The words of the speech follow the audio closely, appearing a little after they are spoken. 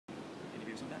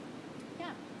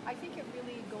I think it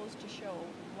really goes to show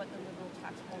what the Liberal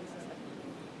tax policies have been.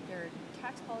 Their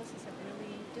tax policies have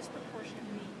really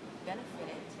disproportionately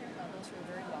benefited those who are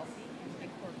very wealthy and big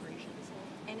corporations.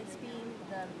 And it's been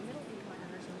the middle income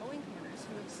earners and low income earners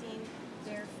who have seen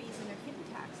their fees and their hidden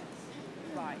taxes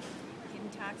rise. Hidden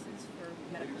taxes for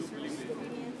medical services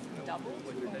premiums doubled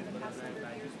over the past number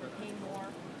of years. We're paying more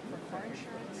for car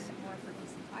insurance, more for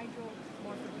BC Hydro,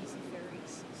 more for BC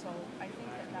Ferries. So I think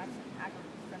that that's an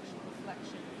accurate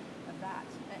reflection of that,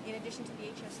 in addition to the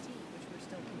HST, which we're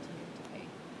still continuing to pay.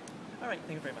 All right,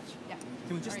 thank you very much. Yeah.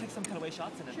 Can we just take some cutaway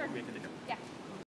shots and then Sure. we can do it? Yeah.